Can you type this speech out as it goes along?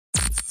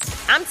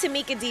I'm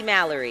Tamika D.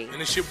 Mallory.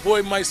 And it's your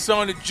boy, my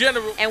son, the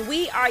General. And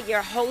we are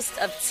your hosts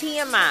of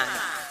TMI.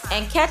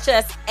 And catch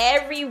us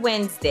every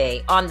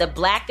Wednesday on the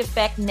Black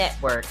Effect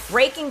Network,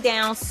 breaking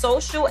down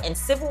social and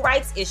civil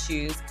rights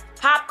issues,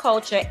 pop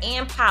culture,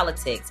 and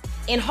politics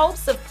in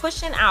hopes of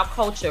pushing our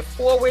culture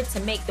forward to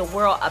make the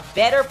world a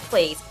better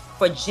place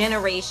for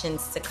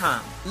generations to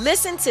come.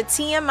 Listen to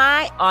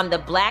TMI on the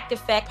Black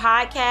Effect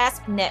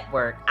Podcast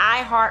Network,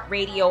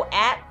 iHeartRadio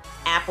app,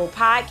 Apple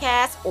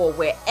Podcasts, or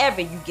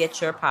wherever you get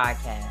your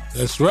podcasts.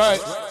 That's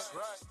right.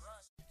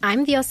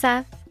 I'm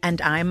Diosa.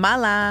 And I'm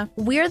Mala.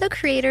 We're the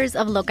creators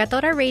of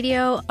Locatora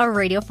Radio, a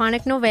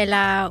radiophonic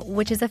novela,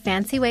 which is a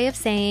fancy way of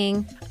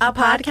saying a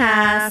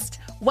podcast.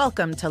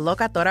 Welcome to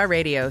Locatora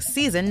Radio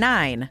Season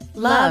 9.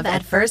 Love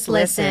at First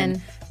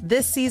Listen.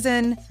 This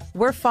season,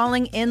 we're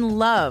falling in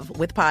love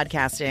with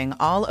podcasting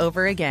all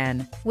over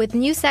again. With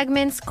new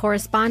segments,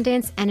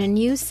 correspondence, and a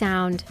new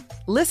sound.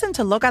 Listen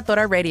to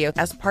Locatora Radio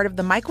as part of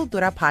the My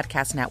Cultura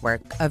Podcast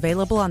Network,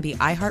 available on the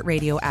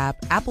iHeartRadio app,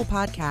 Apple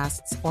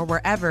Podcasts, or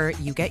wherever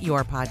you get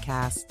your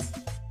podcasts.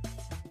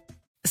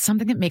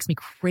 Something that makes me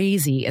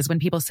crazy is when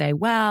people say,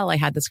 well, I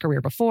had this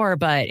career before,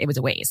 but it was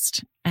a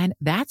waste. And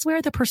that's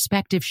where the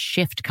perspective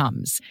shift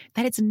comes,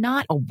 that it's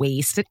not a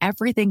waste, that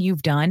everything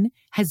you've done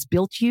has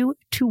built you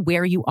to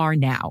where you are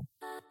now.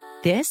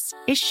 This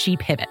is She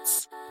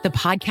Pivots, the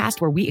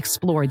podcast where we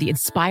explore the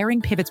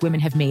inspiring pivots women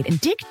have made and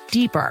dig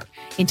deeper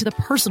into the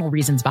personal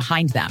reasons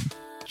behind them.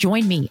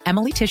 Join me,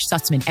 Emily Tish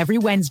Sussman, every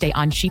Wednesday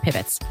on She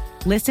Pivots.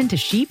 Listen to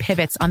She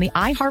Pivots on the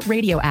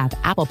iHeartRadio app,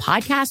 Apple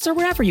Podcasts, or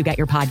wherever you get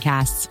your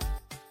podcasts.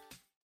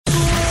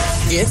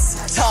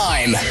 It's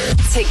time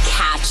to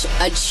catch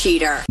a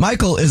cheater.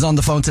 Michael is on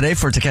the phone today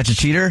for To Catch a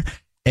Cheater,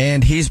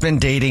 and he's been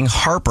dating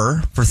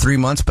Harper for 3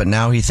 months, but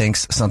now he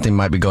thinks something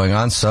might be going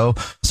on. So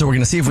we're going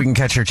to see if we can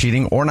catch her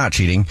cheating or not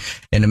cheating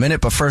in a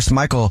minute. But first,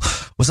 Michael,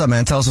 what's up,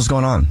 man? Tell us what's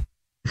going on.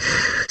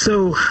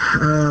 So,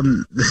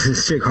 this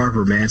is chick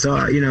Harper, man. So,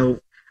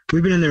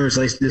 we've been in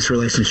this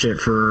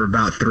relationship for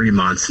about 3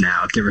 months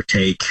now, give or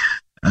take.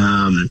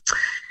 And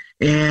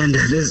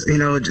this,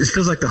 it just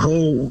feels like the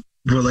whole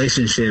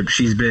relationship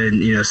she's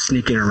been,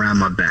 sneaking around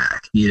my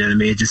back. You know what I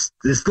mean? Just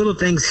there's little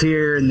things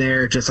here and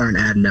there just aren't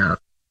adding up.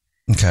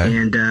 Okay.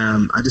 And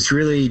I just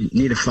really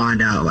need to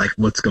find out like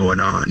what's going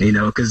on,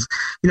 because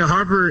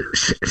Harper,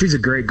 she's a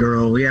great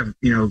girl. We have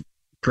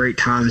great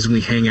times when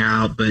we hang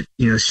out, but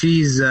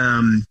she's I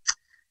don't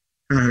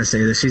know how to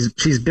say this.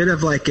 She's a bit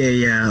of like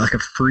a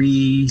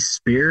free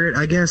spirit,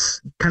 I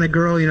guess, kind of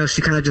girl.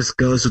 She kind of just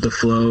goes with the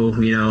flow.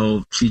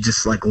 She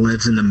just like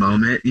lives in the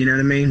moment. You know what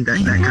I mean? That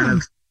kind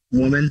of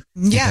woman.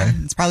 Yeah, okay.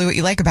 It's probably what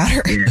you like about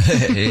her.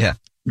 Yeah.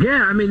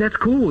 Yeah, I mean that's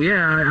cool. Yeah,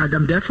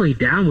 I'm definitely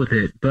down with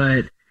it,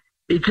 but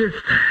it just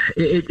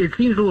it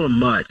seems a little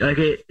much. Like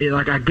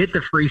like I get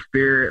the free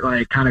spirit,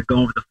 like kind of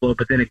going with the flow,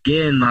 but then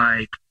again,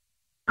 like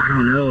I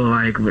don't know,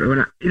 like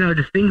when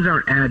just things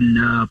aren't adding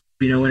up.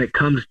 When it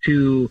comes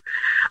to,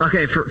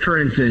 okay,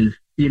 for instance,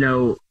 we've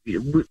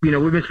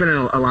been spending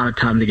a lot of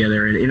time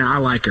together, and I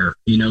like her,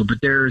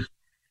 but there's,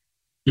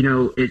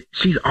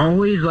 she's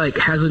always like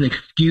has an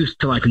excuse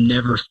to like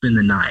never spend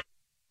the night.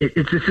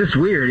 It's just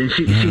weird, and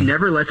she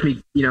never lets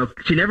me,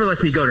 she never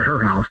lets me go to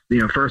her house,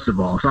 first of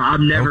all. So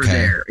I'm never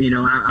there.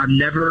 I've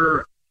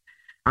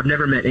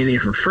never met any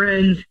of her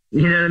friends.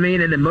 You know what I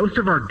mean? And then most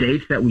of our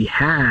dates that we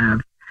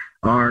have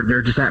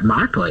they're just at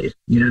my place.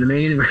 You know what I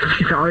mean?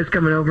 She's always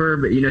coming over,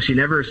 but she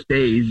never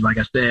stays, like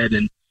I said,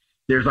 and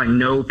there's like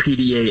no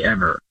PDA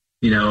ever.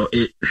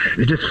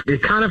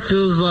 It kind of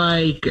feels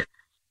like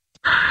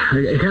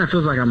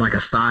I'm like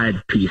a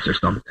side piece or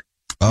something.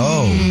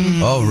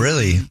 Oh,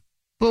 really?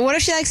 But what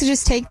if she likes to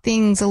just take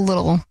things a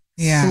little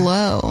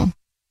slow?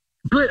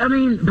 But I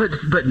mean,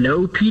 but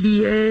no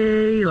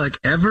PDA, like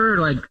ever,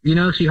 like,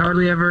 she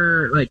hardly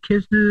ever like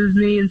kisses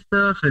me and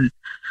stuff. And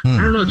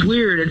I don't know, it's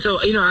weird. And so,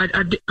 I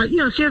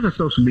she has a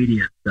social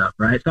media and stuff,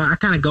 right? So I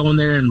kind of go in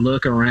there and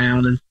look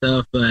around and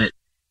stuff, but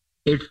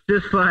it's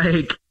just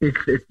like,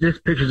 it's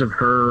just pictures of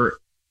her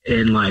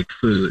and like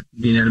food,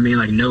 you know what I mean?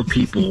 Like no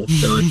people.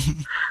 So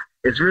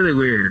it's really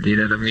weird, you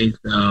know what I mean?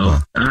 So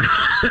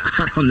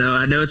I don't know.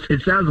 I know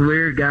it sounds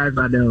weird, guys.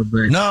 I know,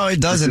 but no,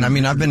 it doesn't. I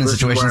mean, I've been in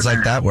situations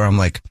like that where I'm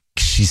like,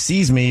 she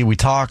sees me, we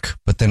talk,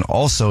 but then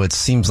also it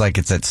seems like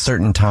it's at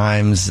certain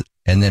times,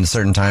 and then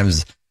certain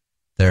times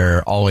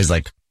they're always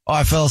like, oh,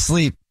 I fell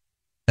asleep.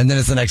 And then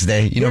it's the next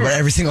day, but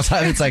every single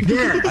time it's like,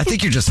 I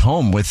think you're just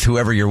home with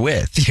whoever you're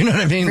with. You know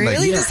what I mean? Really?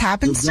 Like, this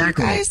happens to you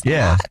guys?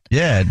 Yeah.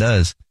 Yeah, it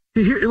does.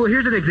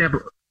 Here's an example.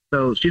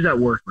 So she's at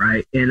work,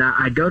 right? And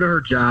I go to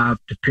her job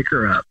to pick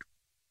her up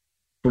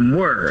from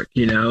work,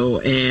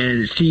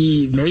 and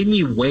she made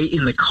me wait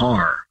in the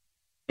car.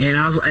 And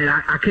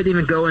I couldn't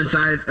even go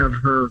inside of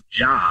her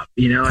job,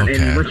 Okay.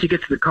 And when she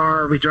gets to the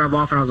car, we drive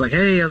off, and I was like,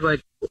 hey, what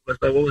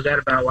was that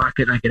about? Why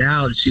couldn't I get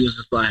out? And she was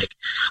just like,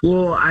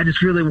 well, I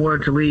just really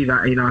wanted to leave.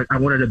 I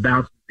wanted to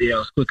bounce,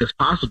 as quick as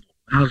possible.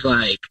 And I was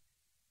like,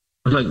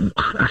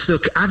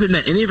 I haven't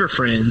met any of her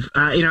friends.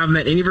 I've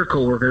met any of her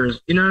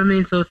coworkers. You know what I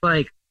mean? So it's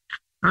like,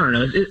 I don't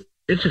know.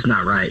 it's just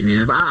not right. I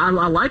mean, I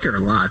like her a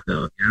lot,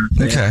 though. You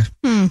know? Okay.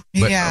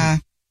 But, Yeah.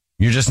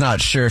 you're just not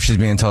sure if she's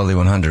being totally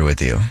 100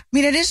 with you. I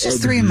mean, it is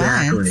just 3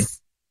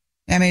 months.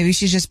 Yeah, maybe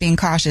she's just being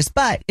cautious,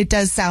 but it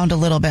does sound a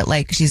little bit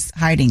like she's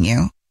hiding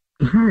you.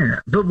 Yeah,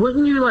 but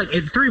wouldn't you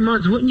in 3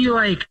 months? Wouldn't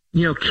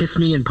you kiss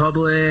me in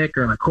public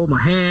or hold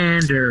my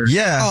hand or?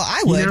 Yeah. Oh,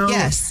 I would.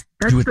 Yes.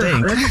 You would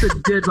think. That's the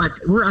good.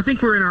 I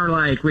think we're in our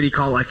what do you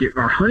call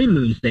our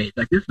honeymoon stage?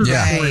 This is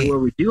the point where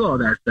we do all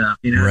that stuff.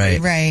 You know.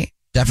 Right.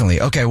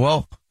 Definitely. Okay.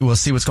 Well, we'll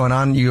see what's going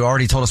on. You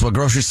already told us what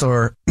grocery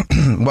store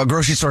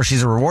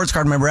she's a rewards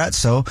card member at.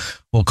 So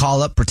we'll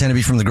call up, pretend to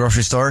be from the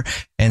grocery store,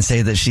 and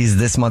say that she's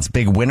this month's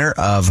big winner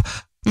of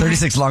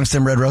 36 long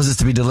stem red roses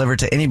to be delivered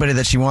to anybody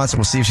that she wants.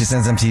 We'll see if she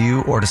sends them to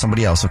you or to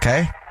somebody else.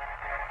 Okay.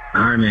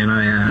 All right, man.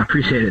 I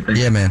appreciate it.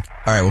 Thanks. Yeah, man.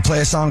 All right. We'll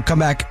play a song, come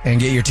back, and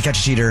get your To Catch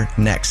a Cheater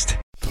next.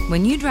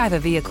 When you drive a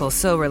vehicle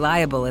so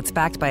reliable it's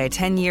backed by a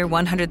 10-year,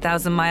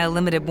 100,000-mile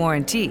limited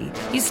warranty,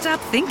 you stop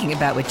thinking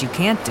about what you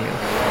can't do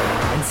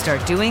and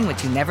start doing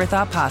what you never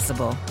thought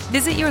possible.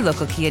 Visit your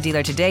local Kia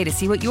dealer today to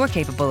see what you're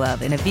capable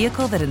of in a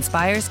vehicle that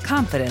inspires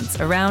confidence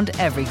around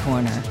every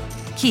corner.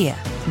 Kia,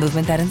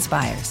 movement that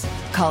inspires.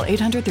 Call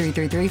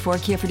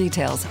 800-333-4KIA for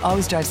details.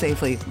 Always drive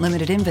safely.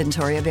 Limited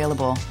inventory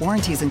available.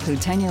 Warranties include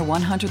 10-year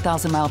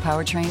 100,000-mile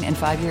powertrain and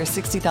 5-year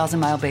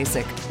 60,000-mile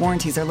basic.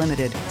 Warranties are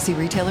limited. See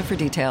retailer for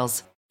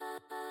details.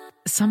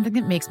 Something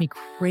that makes me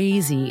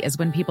crazy is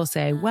when people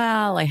say,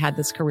 well, I had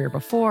this career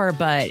before,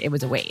 but it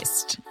was a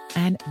waste.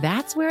 And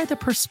that's where the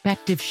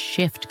perspective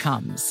shift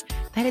comes,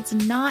 that it's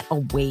not a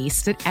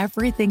waste, that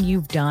everything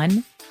you've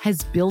done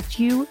has built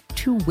you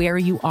to where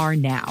you are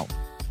now.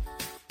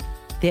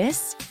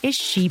 This is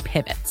She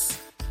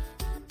Pivots,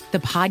 the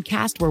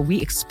podcast where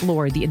we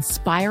explore the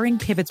inspiring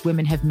pivots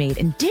women have made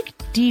and dig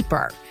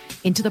deeper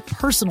into the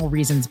personal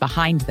reasons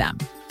behind them.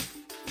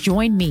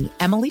 Join me,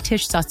 Emily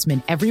Tish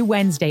Sussman, every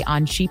Wednesday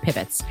on She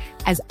Pivots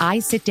as I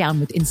sit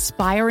down with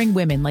inspiring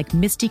women like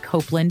Misty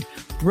Copeland,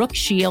 Brooke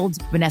Shields,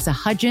 Vanessa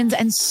Hudgens,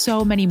 and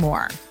so many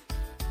more.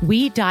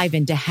 We dive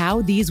into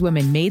how these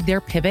women made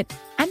their pivot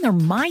and their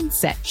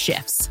mindset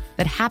shifts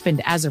that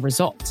happened as a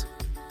result.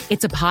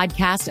 It's a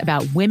podcast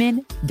about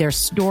women, their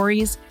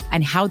stories,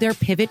 and how their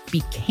pivot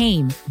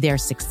became their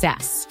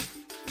success.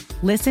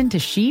 Listen to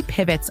She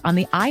Pivots on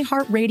the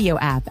iHeartRadio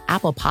app,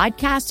 Apple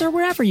Podcasts, or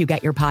wherever you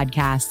get your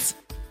podcasts.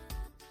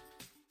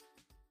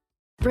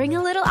 Bring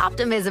a little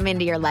optimism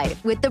into your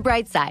life with The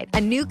Bright Side,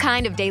 a new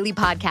kind of daily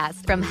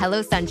podcast from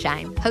Hello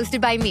Sunshine, hosted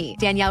by me,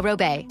 Danielle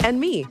Robay. And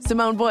me,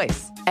 Simone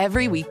Boyce.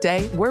 Every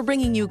weekday, we're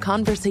bringing you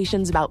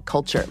conversations about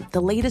culture, the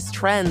latest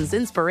trends,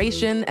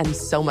 inspiration, and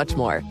so much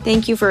more.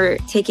 Thank you for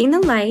taking the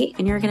light,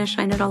 and you're going to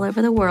shine it all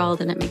over the world,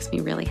 and it makes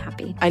me really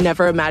happy. I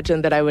never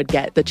imagined that I would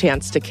get the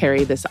chance to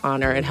carry this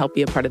honor and help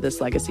be a part of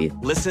this legacy.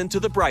 Listen to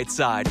The Bright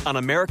Side on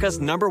America's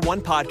 #1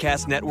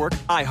 podcast network,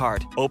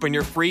 iHeart. Open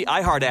your free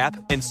iHeart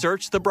app and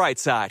search The Bright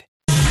Side.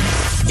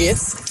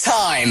 It's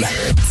time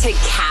to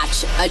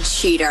catch a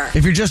cheater.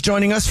 If you're just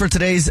joining us for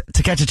today's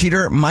To Catch a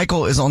Cheater,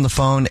 Michael is on the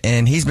phone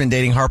and he's been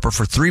dating Harper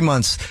for 3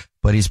 months,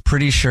 but he's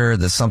pretty sure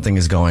that something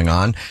is going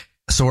on.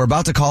 So we're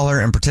about to call her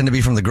and pretend to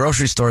be from the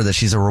grocery store that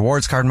she's a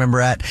rewards card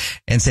member at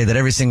and say that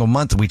every single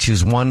month we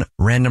choose one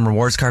random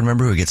rewards card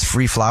member who gets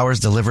free flowers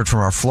delivered from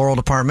our floral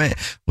department.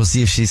 We'll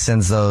see if she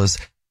sends those.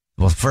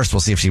 Well, first we'll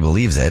see if she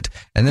believes it,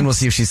 and then we'll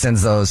see if she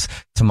sends those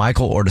to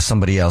Michael or to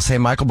somebody else. Hey,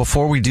 Michael,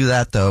 before we do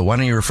that, though, why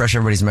don't you refresh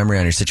everybody's memory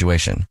on your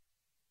situation?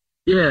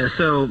 Yeah,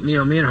 so, me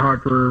and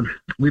Harper,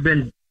 we've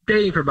been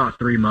dating for about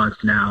 3 months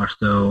now or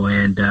so,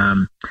 and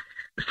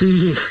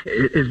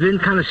it's been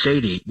kind of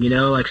shady,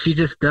 she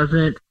just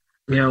doesn't,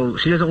 she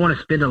doesn't want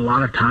to spend a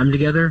lot of time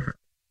together,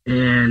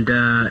 and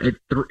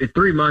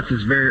 3 months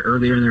is very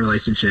early in the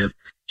relationship.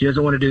 She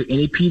doesn't want to do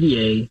any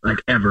PDA,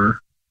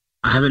 ever.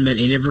 I haven't met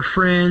any of her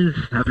friends,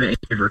 I haven't met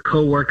any of her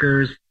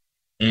coworkers,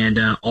 and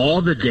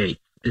all the dates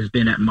has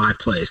been at my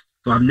place.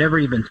 So I've never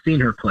even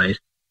seen her place.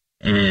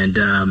 And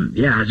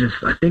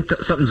I think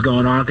that something's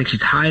going on. I think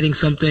she's hiding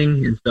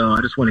something, and so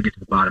I just want to get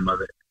to the bottom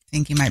of it. I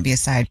think you might be a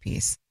side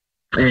piece.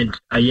 And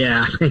I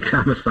think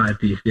I'm a side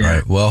piece. Yeah. All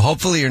right. Well,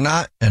 hopefully you're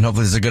not, and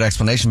hopefully there's a good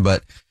explanation.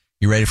 But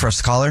you ready for us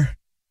to call her?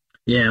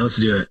 Yeah, let's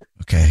do it.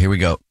 Okay, here we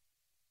go.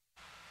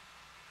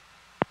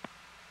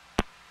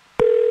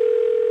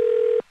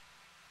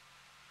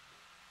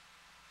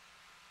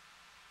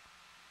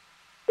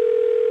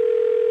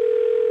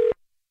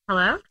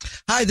 Hello?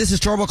 Hi, this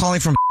is Torbo calling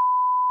from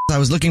I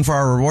was looking for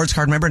our rewards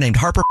card member named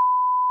Harper.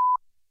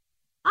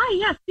 Hi,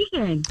 yes,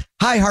 speaking.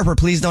 Hi, Harper,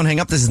 please don't hang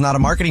up. This is not a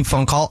marketing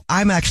phone call.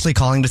 I'm actually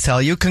calling to tell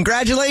you,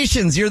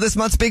 congratulations, you're this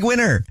month's big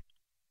winner.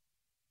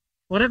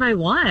 What have I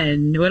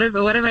won?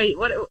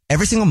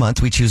 Every single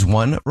month, we choose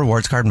one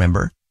rewards card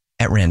member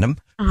at random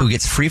who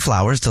gets free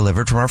flowers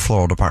delivered from our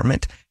floral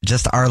department.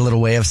 Just our little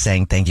way of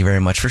saying thank you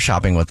very much for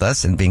shopping with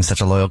us and being such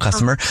a loyal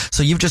customer.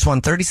 So you've just won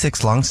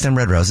 36 long stem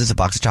red roses, a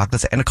box of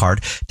chocolates, and a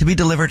card to be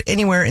delivered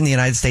anywhere in the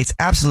United States,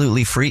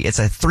 absolutely free. It's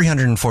a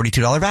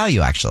 $342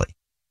 value, actually.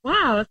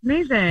 Wow, that's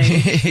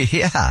amazing.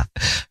 Yeah.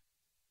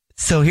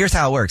 So here's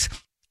how it works.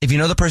 if you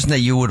know the person that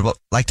you would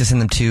like to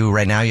send them to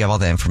right now, you have all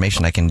the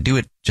information. I can do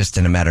it just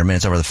in a matter of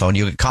minutes over the phone.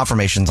 You get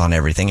confirmations on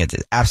everything. It's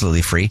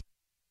absolutely free.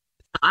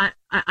 I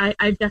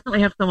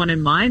definitely have someone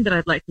in mind that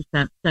I'd like to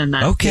send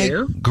that Okay,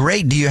 to.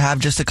 great. Do you have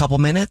just a couple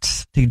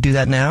minutes to do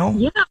that now?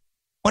 Yeah.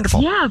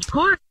 Wonderful. Yeah, of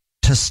course.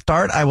 To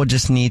start, I will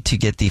just need to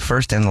get the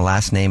first and the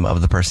last name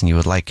of the person you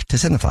would like to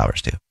send the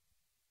flowers to.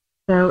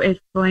 So it's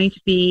going to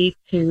be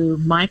to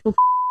Michael.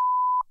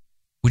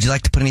 Would you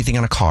like to put anything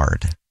on a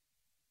card?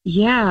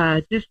 Yeah,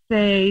 just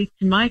say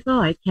to Michael,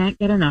 I can't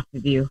get enough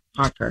of you,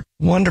 Harper.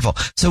 Wonderful.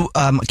 So,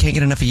 can't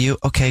get enough of you?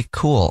 Okay,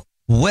 cool.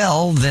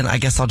 Well, then I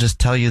guess I'll just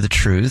tell you the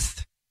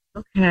truth.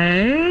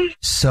 Okay.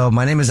 So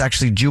my name is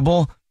actually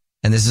Jubal,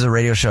 and this is a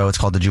radio show. It's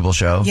called The Jubal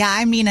Show. Yeah,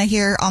 I'm Nina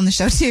here on the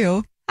show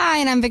too. Hi,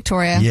 and I'm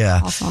Victoria.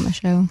 Yeah. Also on the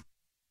show.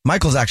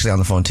 Michael's actually on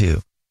the phone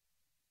too.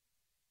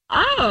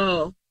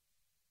 Oh.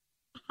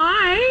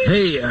 Hi.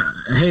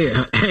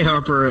 Hey,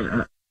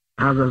 Harper.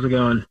 How's it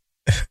going?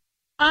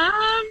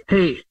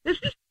 Hey. This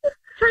is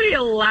pretty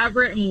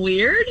elaborate and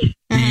weird.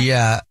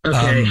 Yeah.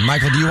 Okay.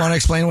 Michael, do you want to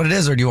explain what it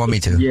is, or do you want me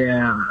to?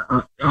 Yeah,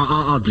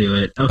 I'll do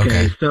it.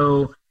 Okay.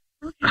 So,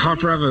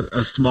 Harper, I have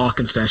a small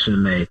confession to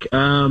make.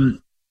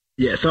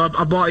 Yeah, so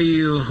I bought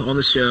you on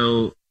the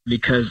show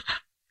because,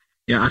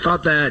 I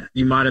thought that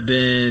you might have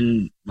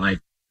been like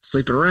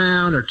sleeping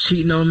around or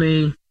cheating on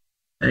me.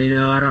 And,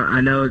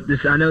 I know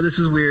this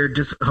is weird.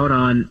 Just hold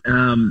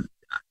on.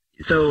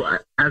 So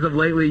as of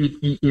lately,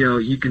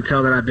 you can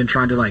tell that I've been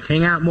trying to like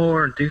hang out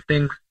more and do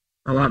things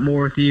a lot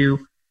more with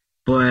you.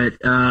 But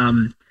I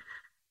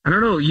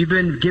don't know. You've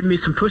been giving me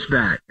some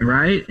pushback,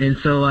 right? And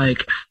so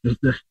like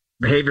this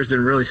behavior's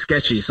been really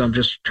sketchy. So I'm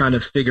just trying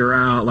to figure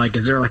out like,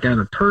 is there like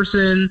another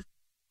person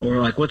or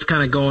like what's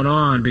kind of going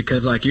on?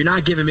 Because like you're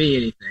not giving me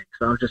anything.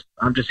 So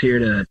I'm just here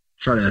to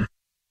try to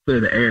clear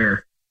the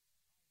air.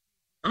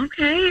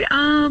 Okay.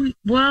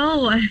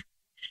 Well,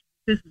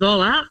 this is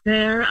all out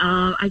there.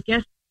 I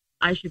guess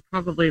I should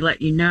probably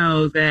let you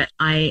know that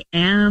I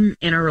am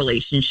in a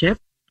relationship,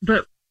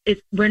 but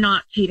we're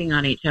not cheating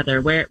on each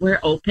other. We're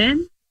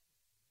open.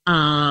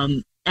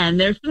 And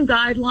there's some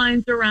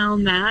guidelines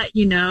around that,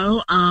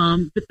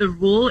 but the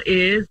rule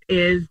is,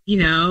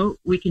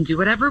 we can do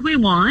whatever we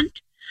want,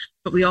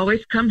 but we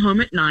always come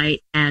home at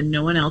night and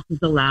no one else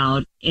is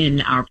allowed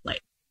in our place.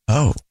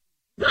 Oh.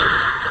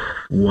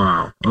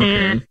 Wow.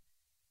 Okay. And,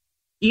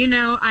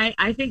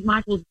 I think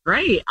Michael's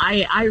great.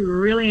 I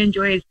really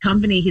enjoy his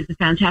company. He's a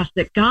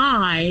fantastic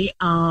guy.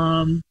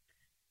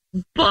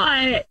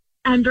 But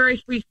I'm very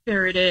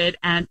free-spirited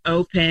and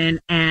open,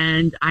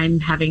 and I'm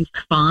having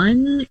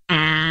fun,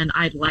 and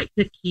I'd like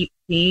to keep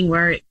seeing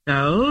where it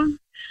goes.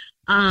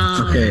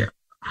 Okay.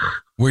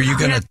 Were you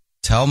going to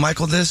tell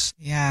Michael this?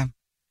 Yeah.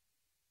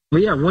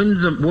 Well, yeah. When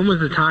was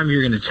the time you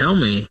were going to tell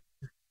me?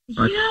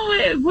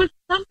 It was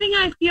something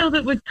I feel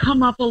that would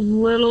come up a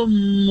little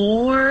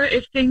more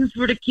if things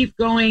were to keep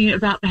going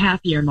about the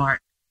half-year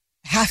mark.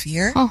 Half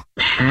year? Oh.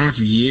 Half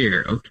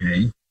year.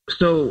 Okay.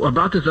 So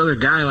about this other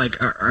guy,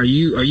 like, are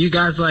you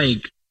guys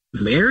like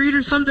married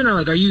or something? Or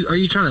like, are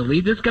you trying to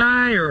leave this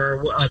guy,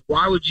 or like,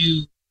 why would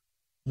you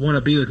want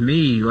to be with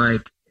me?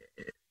 Like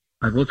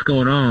what's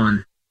going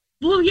on?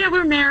 Well, yeah,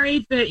 we're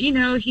married, but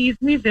he's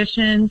a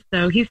musician,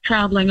 so he's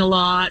traveling a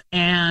lot,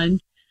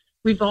 and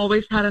we've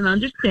always had an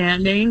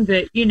understanding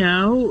that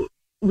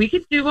we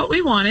could do what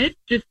we wanted,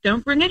 just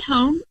don't bring it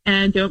home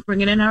and don't bring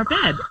it in our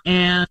bed.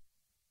 And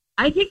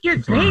I think you're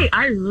great.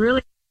 I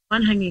really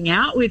fun hanging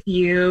out with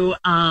you,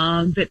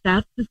 but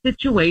that's the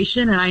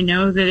situation, and I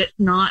know that it's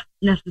not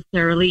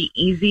necessarily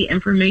easy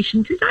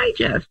information to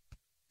digest.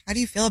 How do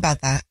you feel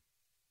about that?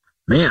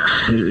 Man,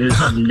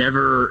 I've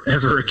never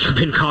ever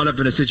been caught up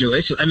in a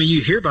situation. I mean,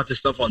 you hear about this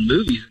stuff on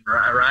movies,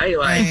 right?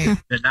 Like,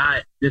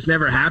 this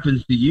never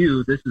happens to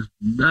you. This is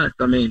nuts.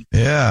 I mean,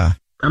 yeah.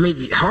 I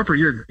mean, Harper,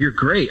 you're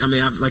great. I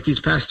mean, like these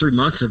past 3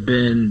 months have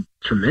been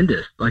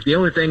tremendous. Like the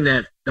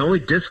only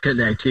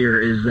disconnect here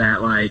is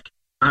that like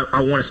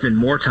I want to spend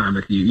more time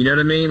with you. You know what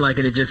I mean? Like,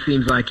 and it just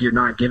seems like you're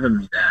not giving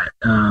me that.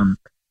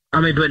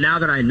 But now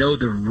that I know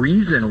the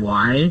reason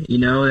why,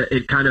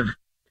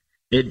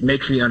 it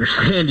makes me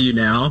understand you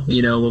now, a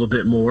little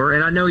bit more.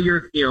 And I know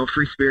you're, a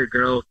free spirit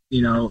girl,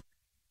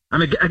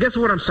 I guess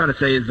what I'm trying to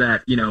say is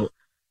that,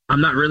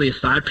 I'm not really a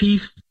side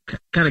piece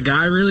kind of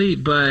guy really,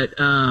 but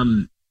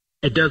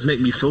it does make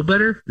me feel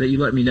better that you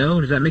let me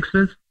know. Does that make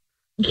sense?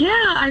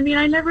 Yeah. I mean,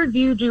 I never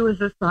viewed you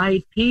as a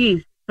side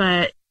piece,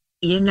 but,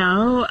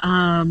 now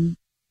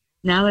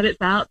that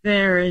it's out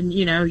there and,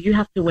 you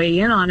have to weigh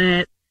in on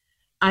it,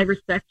 I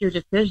respect your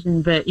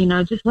decision, but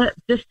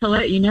just to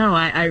let you know,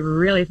 I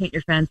really think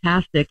you're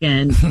fantastic,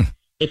 and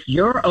if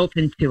you're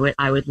open to it,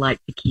 I would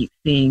like to keep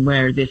seeing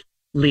where this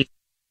leads.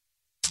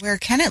 Where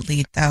can it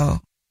lead,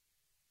 though?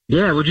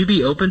 Yeah, would you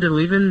be open to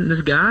leaving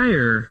this guy,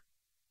 or?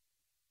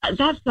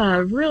 That's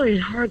a really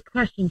hard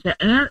question to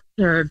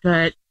answer,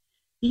 but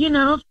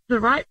if the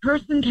right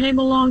person came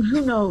along,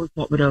 who knows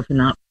what would open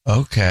up?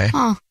 Okay.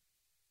 Huh.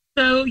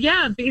 So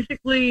yeah,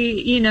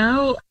 basically,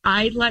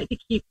 I'd like to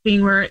keep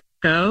seeing where it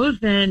goes,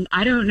 and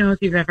I don't know if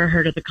you've ever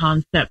heard of the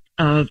concept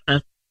of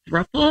a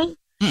throuple.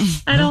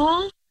 at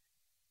all.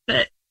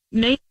 But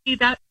maybe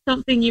that's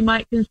something you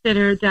might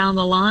consider down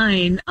the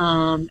line.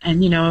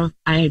 And, you know,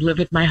 I live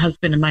with my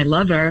husband and my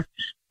lover.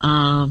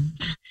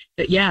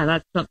 But yeah,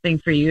 that's something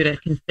for you to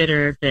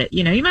consider. That,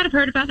 you know, you might have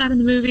heard about that in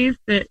the movies,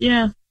 but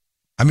yeah.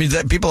 I mean,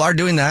 people are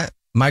doing that.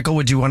 Michael,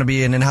 would you want to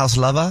be an in-house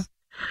lover?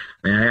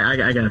 Yeah,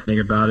 I got to think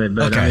about it.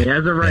 But I mean,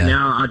 as of right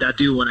now, I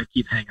do want to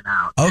keep hanging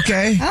out.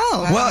 Okay.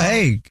 Oh, wow. Well,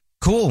 hey,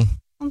 cool.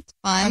 That's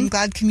fun. I'm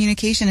glad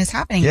communication is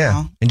happening Yeah.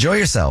 now. Enjoy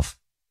yourself.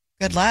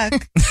 Good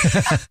luck.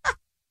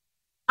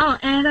 Oh,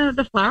 and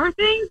the flower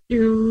thing,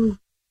 do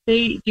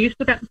you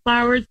still got the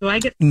flowers? Do I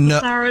get the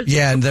flowers?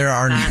 Yeah, there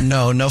are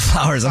no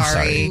flowers. I'm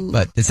sorry.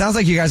 But it sounds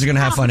like you guys are going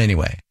to have fun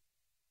anyway.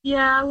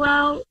 Yeah,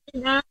 well,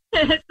 you know,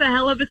 it's a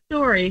hell of a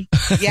story.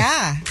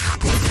 Yeah.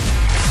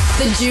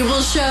 The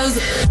Jubal shows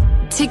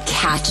to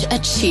catch a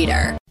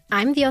cheater.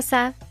 I'm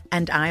Diosa.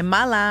 And I'm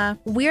Mala.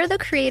 We're the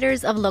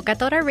creators of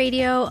Locatora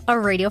Radio, a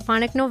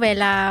radiophonic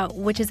novela,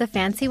 which is a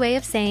fancy way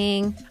of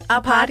saying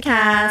a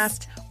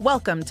podcast.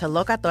 Welcome to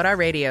Locatora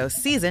Radio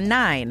Season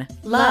 9.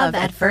 Love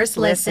at First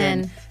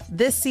Listen.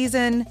 This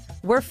season,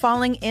 we're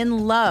falling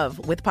in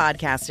love with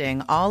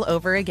podcasting all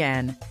over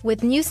again.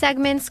 With new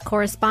segments,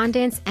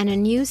 correspondence, and a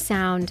new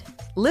sound.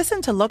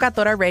 Listen to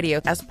Locatora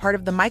Radio as part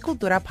of the Michael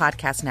Dura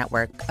Podcast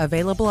Network.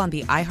 Available on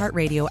the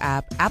iHeartRadio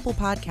app, Apple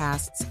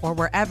Podcasts, or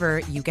wherever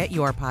you get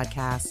your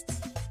podcasts.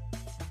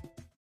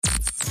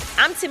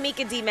 I'm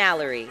Tamika D.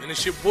 Mallory. And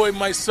it's your boy,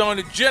 my son,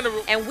 the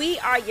General. And we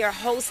are your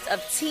hosts of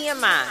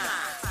TMI.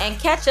 And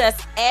catch us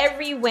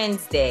every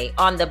Wednesday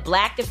on the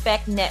Black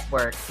Effect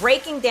Network,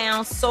 breaking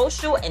down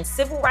social and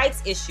civil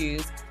rights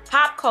issues,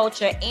 pop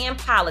culture, and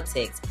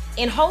politics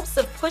in hopes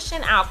of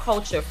pushing our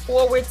culture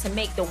forward to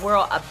make the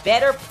world a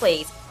better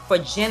place for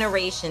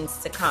generations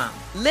to come.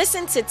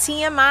 Listen to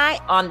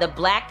TMI on the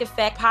Black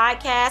Effect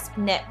Podcast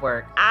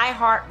Network,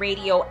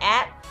 iHeartRadio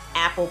app,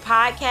 Apple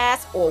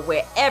Podcasts, or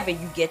wherever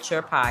you get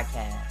your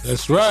podcasts.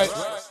 That's right.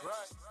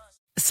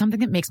 Something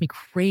that makes me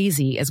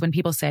crazy is when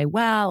people say,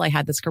 well, I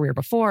had this career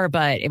before,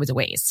 but it was a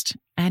waste.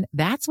 And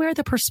that's where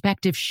the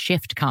perspective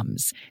shift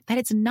comes, that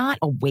it's not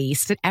a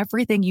waste, that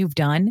everything you've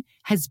done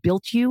has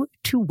built you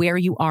to where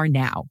you are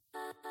now.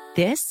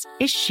 This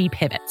is She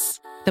Pivots,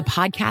 the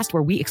podcast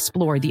where we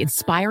explore the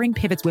inspiring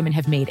pivots women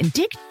have made and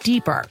dig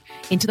deeper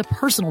into the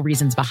personal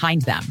reasons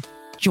behind them.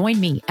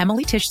 Join me,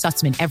 Emily Tish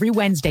Sussman, every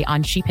Wednesday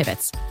on She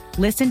Pivots.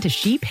 Listen to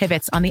She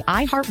Pivots on the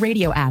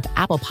iHeartRadio app,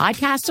 Apple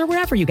Podcasts, or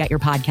wherever you get your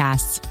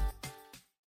podcasts.